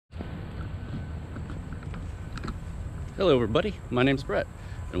Hello everybody, my name's Brett,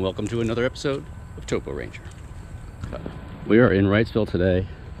 and welcome to another episode of TopoRanger. We are in Wrightsville today,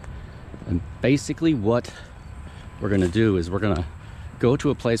 and basically what we're going to do is we're going to go to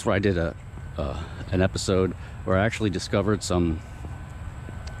a place where I did an episode where I actually discovered some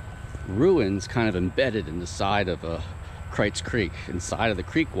ruins kind of embedded in the side of Kreutz Creek, inside of the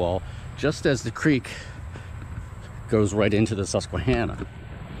creek wall, just as the creek goes right into the Susquehanna.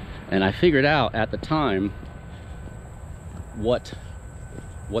 And I figured out at the time what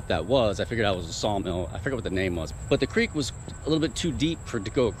that was. I figured out it was a sawmill. I forget what the name was, but the creek was a little bit too deep to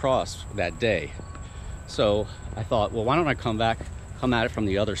go across that day. So I thought, well, why don't I come at it from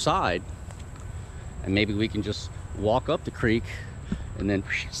the other side, and maybe we can just walk up the creek and then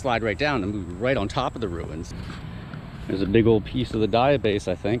slide right down and move right on top of the ruins. There's a big old piece of the diabase,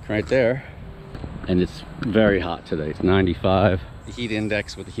 I think, right there. And it's very hot today. It's 95. The heat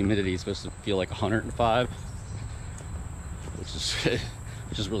index with the humidity is supposed to feel like 105,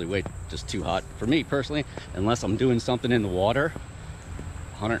 which is really just too hot for me personally. Unless I'm doing something in the water,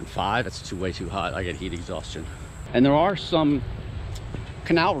 105, that's way too hot. I get heat exhaustion. And there are some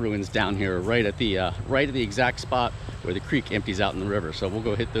canal ruins down here right at the exact spot where the creek empties out in the river, so we'll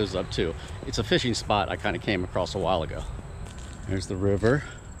go hit those up too. It's a fishing spot I kind of came across a while ago. There's the river,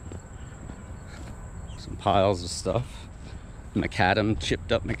 some piles of stuff, macadam,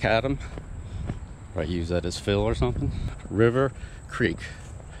 chipped up macadam. Probably use that as fill or something. River, creek.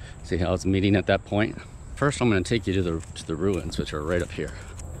 See how it's meeting at that point? First I'm going to take you to the ruins, which are right up here.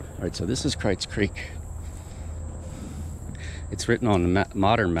 All right, so this is Kreutz Creek. It's written on the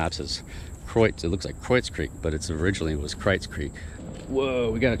modern maps as Kreutz. It looks like Kreutz Creek, but it's originally was Kreutz Creek.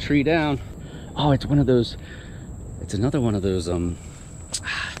 Whoa, we got a tree down. Oh, it's one of those. It's another one of those.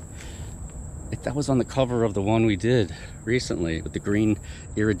 That was on the cover of the one we did recently with the green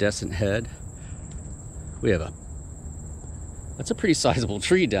iridescent head. That's a pretty sizable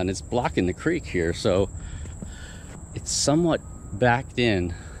tree down. It's blocking the creek here, so it's somewhat backed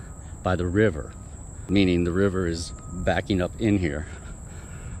in by the river, meaning the river is backing up in here,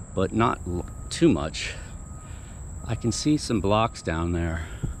 but not too much. I can see some blocks down there,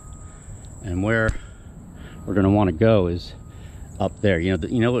 and where we're going to want to go is up there. You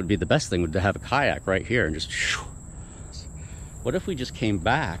know what would be the best thing would to have a kayak right here and just shoo. What if we just came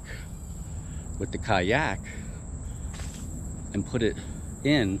back with the kayak and put it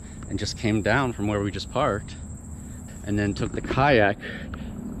in and just came down from where we just parked and then took the kayak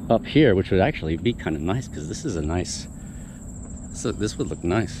up here, which would actually be kind of nice because this is a nice, so this would look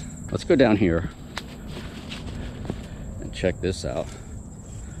nice. Let's go down here and check this out.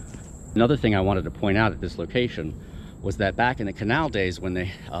 Another thing I wanted to point out at this location was that back in the canal days, when the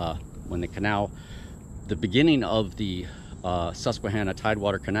beginning of the Susquehanna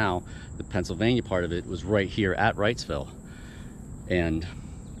Tidewater Canal, the Pennsylvania part of it was right here at Wrightsville, and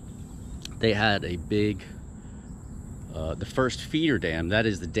they had a big the first feeder dam. That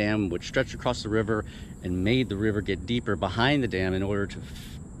is the dam which stretched across the river and made the river get deeper behind the dam in order to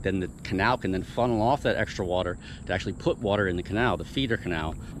then the canal can then funnel off that extra water to actually put water in the canal. The feeder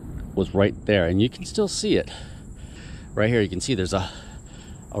canal was right there, and you can still see it right here. You can see there's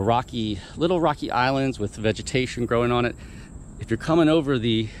little rocky islands with vegetation growing on it. If you're coming over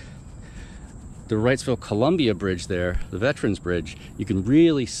the Wrightsville Columbia Bridge there, the Veterans Bridge, you can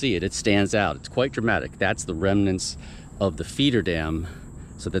really see it. It stands out. It's quite dramatic. That's the remnants of the feeder dam.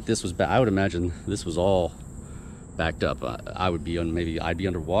 So that this was, I would imagine this was all backed up. I'd be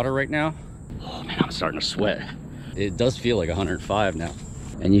underwater right now. Oh man, I'm starting to sweat. It does feel like 105 now.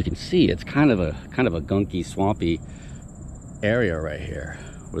 And you can see it's kind of a gunky, swampy area right here,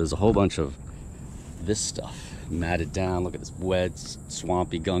 where there's a whole bunch of this stuff matted down. Look at this wet,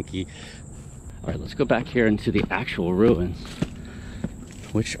 swampy, gunky. All right, let's go back here into the actual ruins,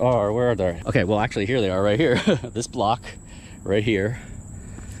 which are, where are they? Okay, well actually here they are, right here. This block right here.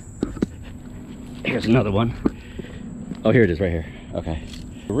 Here's another one. Oh, here it is right here. Okay.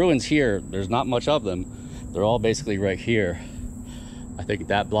 The ruins here, there's not much of them. They're all basically right here. I think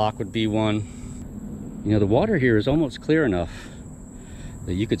that block would be one. You know, the water here is almost clear enough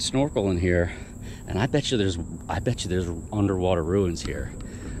that you could snorkel in here, and I bet you there's underwater ruins here.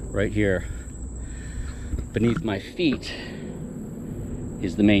 Right here beneath my feet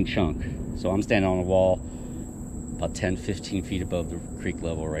is the main chunk. So I'm standing on a wall about 10-15 feet above the creek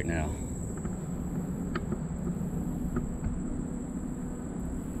level right now.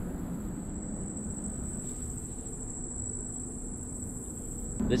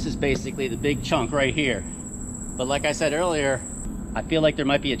 This is basically the big chunk right here. But like I said earlier, I feel like there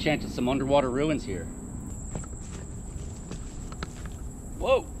might be a chance of some underwater ruins here.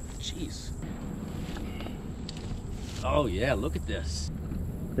 Whoa, jeez. Oh yeah, look at this.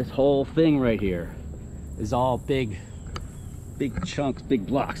 This whole thing right here is all big chunks, big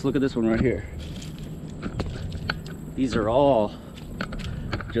blocks. Look at this one right here. These are all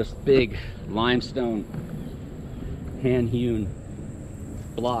just big limestone hand-hewn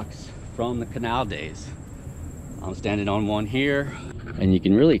blocks from the canal days. I'm standing on one here, and you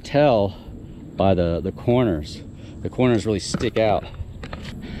can really tell by the corners. The corners really stick out,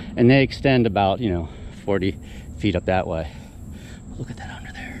 and they extend about, you know, 40 feet up that way. Look at that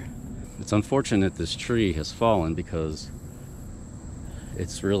under there. It's unfortunate this tree has fallen because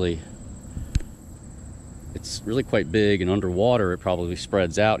it's really quite big, and underwater it probably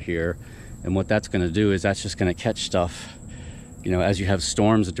spreads out here, and what that's going to do is that's just going to catch stuff. You know, as you have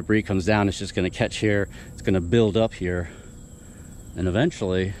storms, the debris comes down, it's just going to catch here, it's going to build up here, and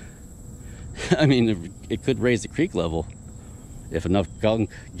eventually, I mean, it could raise the creek level if enough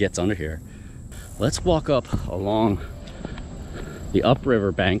gunk gets under here. Let's walk up along the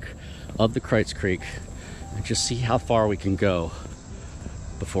upriver bank of the Kreutz Creek and just see how far we can go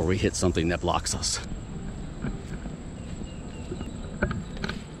before we hit something that blocks us.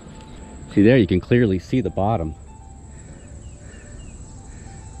 See there, you can clearly see the bottom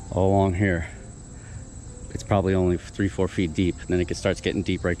all along here. It's probably only 3-4 feet deep, and then it starts getting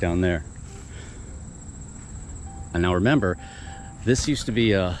deep right down there. And now remember, this used to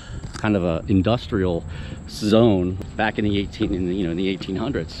be a kind of a industrial zone back in the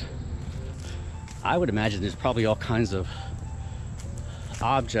 1800s. I would imagine there's probably all kinds of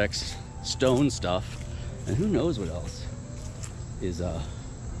objects, stone stuff, and who knows what else is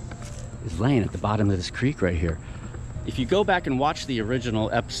laying at the bottom of this creek right here. If you go back and watch the original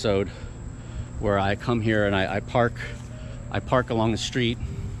episode where I come here and I park along the street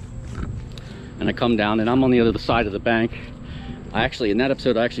and I come down and I'm on the other side of the bank, in that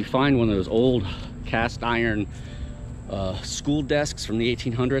episode I actually find one of those old cast iron school desks from the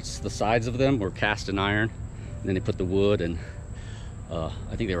 1800s. The sides of them were cast in iron, and then they put the wood, and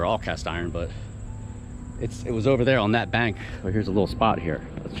I think they were all cast iron, but it was over there on that bank. Well, here's a little spot here.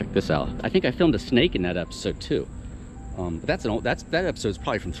 Let's check this out. I think I filmed a snake in that episode too. But that episode's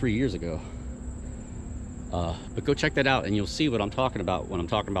probably from 3 years ago. But go check that out and you'll see what I'm talking about when I'm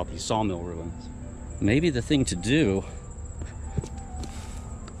talking about these sawmill ruins. Maybe the thing to do...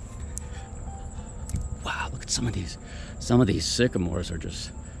 Wow, look at some of these. Some of these sycamores are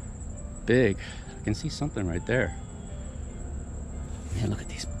just big. I can see something right there. Man, look at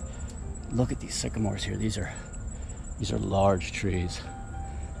these. Look at these sycamores here. These are large trees.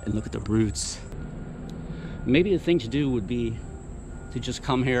 And look at the roots. Maybe the thing to do would be to just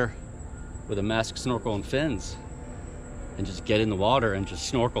come here with a mask, snorkel, and fins and just get in the water and just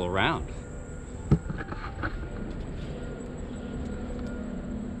snorkel around.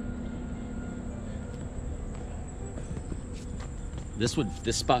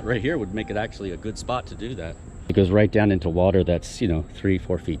 This spot right here would make it actually a good spot to do that. It goes right down into water that's,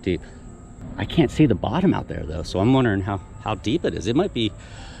 3-4 feet deep. I can't see the bottom out there though, so I'm wondering how deep it is. It might be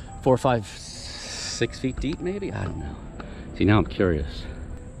 4, 5, 6 feet deep maybe? I don't know. See, now I'm curious.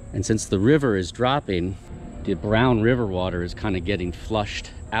 And since the river is dropping, the brown river water is kind of getting flushed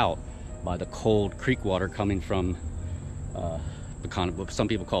out by the cold creek water coming from what some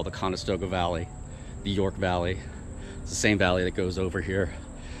people call the Conestoga Valley, the York Valley. It's the same valley that goes over here,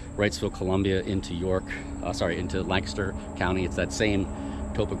 Wrightsville, Columbia, into into Lancaster County. It's that same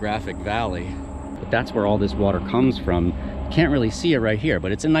topographic valley. But that's where all this water comes from. You can't really see it right here,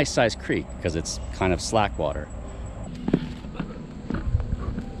 but it's a nice sized creek because it's kind of slack water.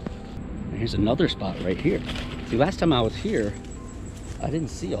 And here's another spot right here. See, last time I was here, I didn't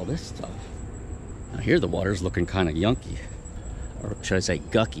see all this stuff. Now here the water's looking kind of yunky. Or should I say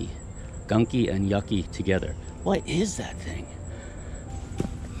gucky? Gunky and yucky together. What is that thing?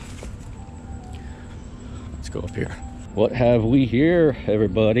 Let's go up here. What have we here,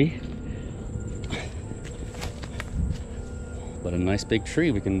 everybody? But a nice big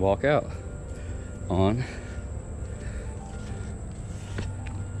tree we can walk out on.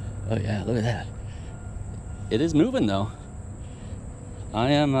 Oh yeah, look at that. It is moving though.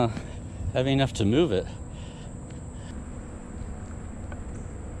 I am heavy enough to move it.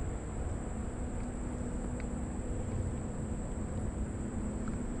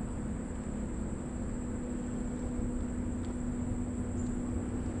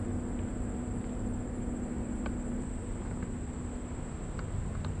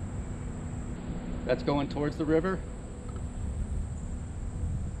 That's going towards the river.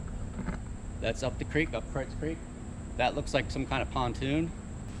 That's up the creek, up Kreutz Creek. That looks like some kind of pontoon.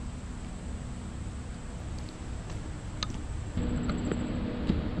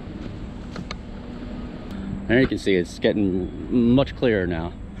 There you can see it's getting much clearer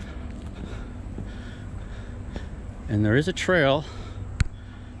now. And there is a trail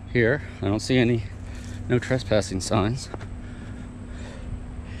here. I don't see no trespassing signs.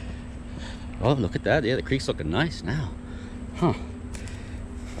 Oh, look at that. Yeah, the creek's looking nice now. Huh.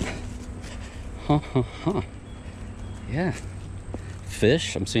 Yeah.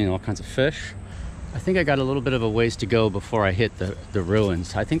 Fish. I'm seeing all kinds of fish. I think I got a little bit of a ways to go before I hit the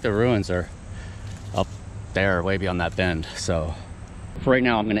ruins. I think the ruins are up there, way beyond that bend. So for right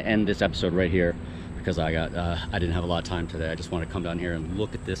now, I'm going to end this episode right here because I didn't have a lot of time today. I just want to come down here and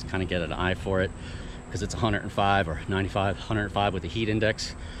look at this, kind of get an eye for it, because it's 105 or 95, 105 with the heat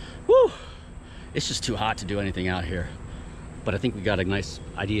index. Woo! It's just too hot to do anything out here. But I think we got a nice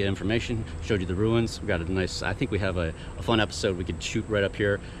idea, information, showed you the ruins. We got a nice, I think we have a fun episode we could shoot right up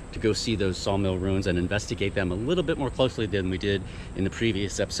here to go see those sawmill ruins and investigate them a little bit more closely than we did in the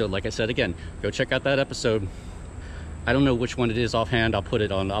previous episode. Like I said, again, go check out that episode. I don't know which one it is offhand. I'll put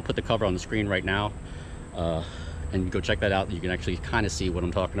the cover on the screen right now. And go check that out. You can actually kind of see what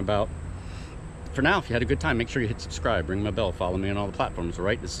I'm talking about. For now, if you had a good time, make sure you hit subscribe, ring my bell, follow me on all the platforms, all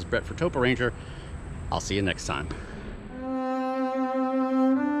right? This is Brett for TopoRanger. I'll see you next time.